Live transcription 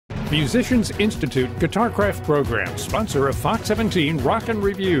Musicians Institute Guitarcraft Program, sponsor of Fox 17 Rock and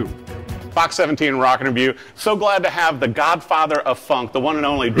Review. Fox 17 Rock and Review. So glad to have the Godfather of Funk, the one and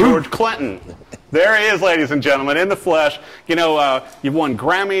only George Clinton. There he is, ladies and gentlemen, in the flesh. You know, you've won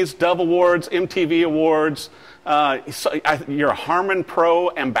Grammys, Dove Awards, MTV Awards. You're a Harman Pro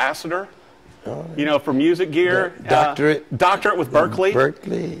ambassador. You know, for music gear. Doctorate with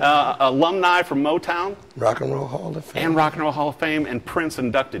Berkeley. Alumni from Motown. Rock and Roll Hall of Fame. And Rock and Roll Hall of Fame, and Prince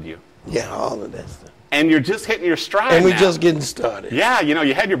inducted you. Yeah, all of that stuff. And you're just hitting your stride And we're now. just getting started. Yeah, you know,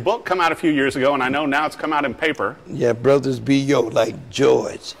 you had your book come out a few years ago, and I know now it's come out in paper. Yeah, Brothers B.O., like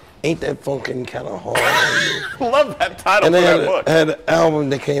George. Ain't that funkin' kind of hard on you? Love that title and for that book. I had an album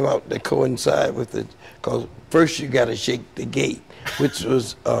that came out that coincided with it, because first you got to shake the gate, which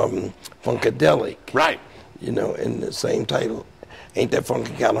was Funkadelic. Right. You know, and the same title, Ain't That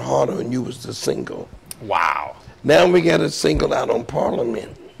Funkin' Kind of Hard on You, was the single. Wow. Now we got a single out on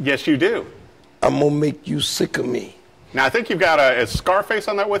Parliament. Yes, you do. I'm Gonna Make You Sick of Me. Now, I think you've got a Scarface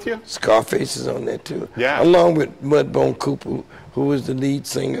on that with you? Scarface is on that, too. Yeah. Along with Mudbone Cooper, who was the lead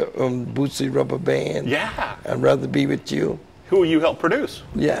singer on Bootsy Rubber Band. Yeah. I'd Rather Be With You. Who you helped produce.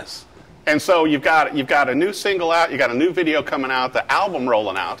 Yes. And so you've got a new single out, you got a new video coming out, the album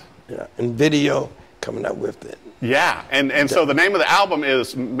rolling out. Yeah, and video coming out with it. Yeah, and so the name of the album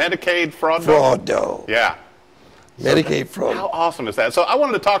is Medicaid Fraud Dog? Fraud Dog. Yeah. Medicaid Fraud. How awesome is that? So I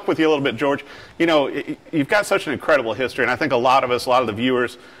wanted to talk with you a little bit, George. You know, you've got such an incredible history, and I think a lot of us, a lot of the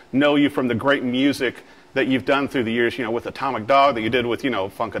viewers, know you from the great music that you've done through the years, you know, with Atomic Dog, that you did with, you know,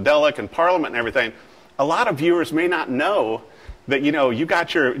 Funkadelic and Parliament and everything. A lot of viewers may not know that, you know, you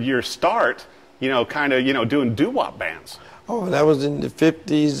got your start, you know, kind of, you know, doing doo-wop bands. Oh, that was in the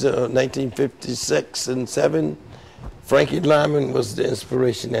 50s, 1956 and 7. Frankie Lyman was the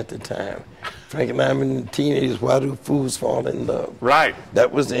inspiration at the time. Frankie Lyman and the Teenagers, Why Do Fools Fall in Love? Right.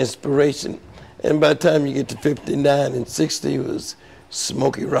 That was the inspiration. And by the time you get to 59 and 60, it was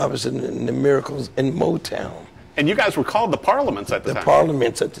Smokey Robinson and the Miracles in Motown. And you guys were called the Parliaments at the time. The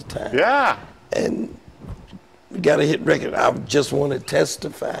Parliaments at the time. Yeah. And we got a hit record, I Just Want to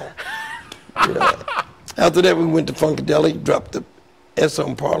Testify. You know. After that, we went to Funkadelic, dropped the S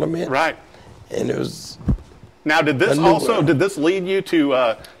on Parliament. Right. And it was... Now, did this lead you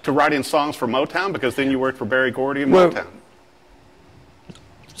to writing songs for Motown? Because then you worked for Berry Gordy and Motown.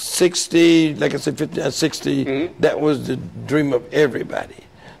 60, like I said, 59, 60, that was the dream of everybody.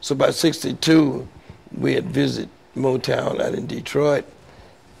 So by 62, we had visited Motown out in Detroit.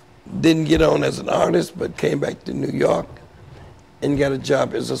 Didn't get on as an artist, but came back to New York and got a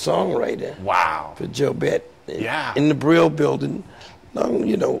job as a songwriter. Wow. For Joe Bett. Yeah. In the Brill building,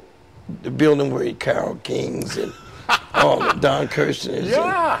 you know, the building where Carole Kings and all the Don Kirshner's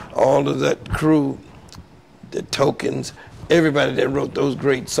and all of that crew, the Tokens, everybody that wrote those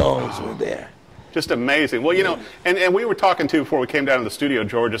great songs were there. Just amazing. Well, you know, and we were talking too before we came down to the studio,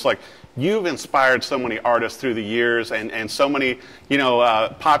 George, it's like you've inspired so many artists through the years, and so many, you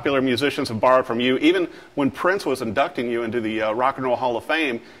know, popular musicians have borrowed from you. Even when Prince was inducting you into the Rock and Roll Hall of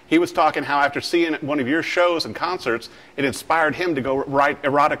Fame, he was talking how after seeing one of your shows and concerts, it inspired him to go write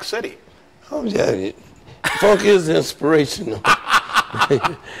Erotic City. Oh, yeah. Funk is inspirational.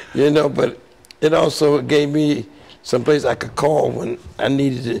 You know, but it also gave me someplace I could call when I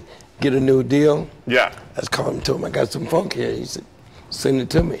needed to get a new deal. Yeah. I just called him and told him I got some funk here. He said, send it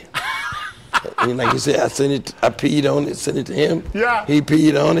to me. And like you said, I peed on it, sent it to him. Yeah. He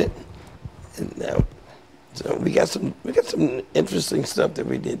peed on it. And now, so we got some interesting stuff that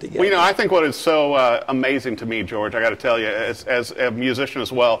we did together. Well, you know, I think what is so amazing to me, George, I got to tell you, as a musician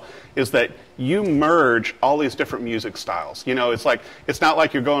as well, is that you merge all these different music styles. You know, it's like, it's not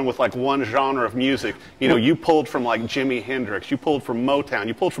like you're going with like one genre of music. You know, you pulled from like Jimi Hendrix, you pulled from Motown,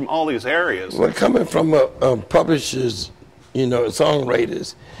 you pulled from all these areas. Well, coming from publishers, you know,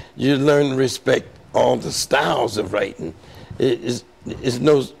 songwriters, you learn to respect all the styles of writing. I'm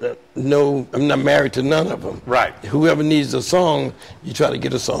not married to none of them. Right. Whoever needs a song, you try to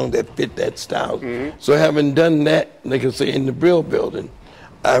get a song that fit that style. So having done that, like I say, in the Brill building,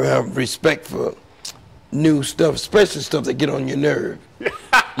 I have respect for new stuff, especially stuff that get on your nerve.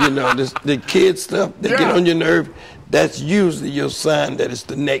 You know, the kid stuff that get on your nerve, that's usually your sign that it's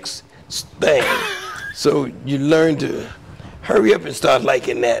the next thing. So you learn to hurry up and start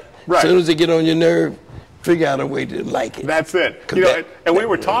liking that. Right. As soon as they get on your nerve, figure out a way to like it. That's it. You know, and we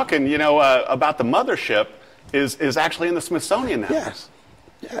were talking, you know, about the mothership is actually in the Smithsonian now. Yes,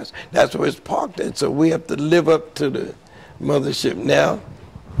 yes. That's where it's parked at. So we have to live up to the mothership now.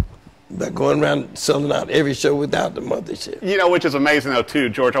 by going around selling out every show without the mothership. You know, which is amazing, though, too,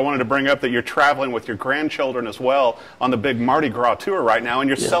 George. I wanted to bring up that you're traveling with your grandchildren as well on the big Mardi Gras tour right now, and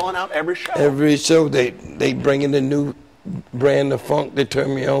you're selling out every show. Every show, they bring in a new brand of funk. They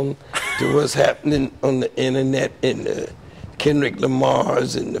turn me on to what's happening on the internet, and the Kendrick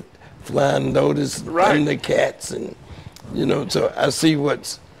Lamar's and the Flying Lotus and the Cats, and, you know, so I see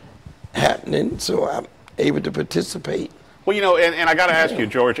what's happening, so I'm able to participate. Well, you know, and I got to ask you,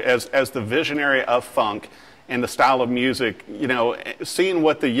 George, as the visionary of funk and the style of music, you know, seeing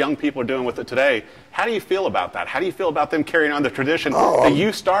what the young people are doing with it today, how do you feel about that? How do you feel about them carrying on the tradition that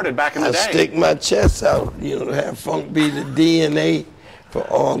you started back in the day? I stick my chest out, you know, to have funk be the DNA for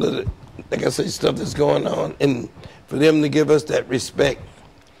all of the, like I say, stuff that's going on, and for them to give us that respect.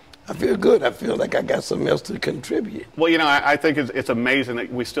 I feel good. I feel like I got something else to contribute. Well, you know, I think it's amazing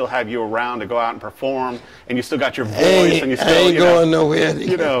that we still have you around to go out and perform, and you still got your voice, and you still, I ain't going nowhere.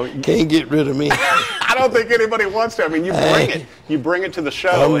 You know, can't get rid of me. I don't think anybody wants to. I mean, you bring it. You bring it to the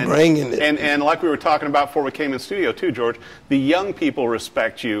show. I'm bringing it. And like we were talking about before we came in studio too, George, the young people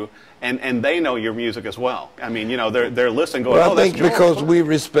respect you, and they know your music as well. I mean, you know, they're listening, going, well, oh, I think that's because we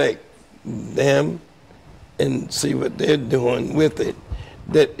respect them and see what they're doing with it,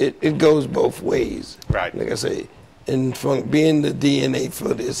 that it goes both ways. Right. Like I say, and from being the DNA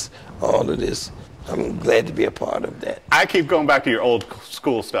for this, all of this, I'm glad to be a part of that. I keep going back to your old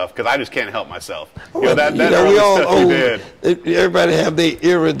school stuff because I just can't help myself. Well, you know, that early we all stuff old. You did. Everybody have their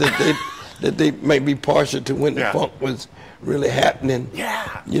era that they may be partial to when the funk was really happening.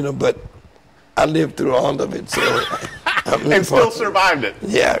 Yeah. You know, but I lived through all of it, so and still survived it.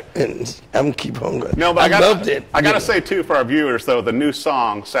 Yeah, and I'm keep on going. No, but I loved it. I got to say too, for our viewers though, the new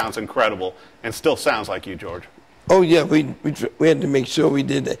song sounds incredible and still sounds like you, George. Oh yeah, we had to make sure we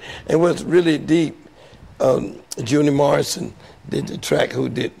did that. And what's really deep, Junior Morrison did the track. Who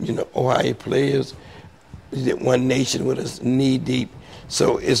did, you know, Ohio Players? He did One Nation with us, Knee Deep.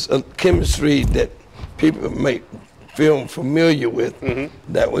 So it's a chemistry that people may feel familiar with.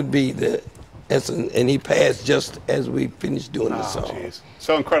 That would be the essence. And he passed just as we finished doing the song. Geez.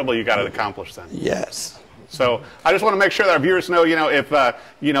 So incredible you got it accomplished then. Yes. So I just want to make sure that our viewers know, you know, if,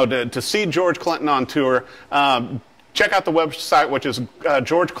 you know, to see George Clinton on tour, check out the website, which is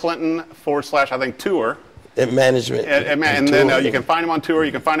George Clinton / I think tour. And management. And then you can find him on tour.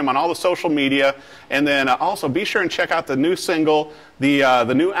 You can find him on all the social media. And then also be sure and check out the new single,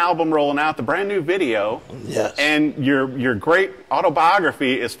 the new album rolling out, the brand new video. Yes. And your great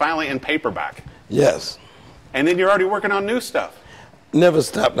autobiography is finally in paperback. Yes. And then you're already working on new stuff. Never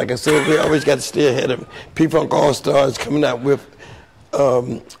stop. Like I said, we always got to stay ahead of P-Funk All-Stars coming out with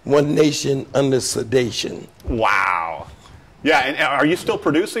One Nation Under Sedation. Wow. Yeah, and are you still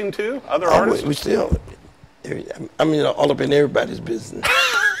producing too? Other artists? We still, I mean, all up in everybody's business.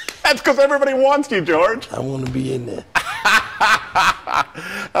 That's because everybody wants you, George. I want to be in there.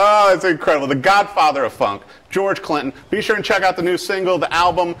 Oh, it's incredible. The Godfather of Funk, George Clinton. Be sure and check out the new single, the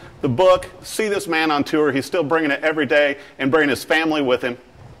album, the book. See this man on tour. He's still bringing it every day and bringing his family with him.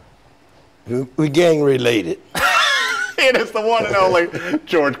 We gang related. It is the one and only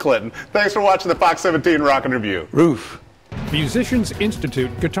George Clinton. Thanks for watching the Fox 17 Rockin' Review. Roof. Musicians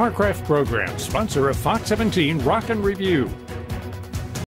Institute Guitarcraft Program, sponsor of Fox 17 Rockin' Review.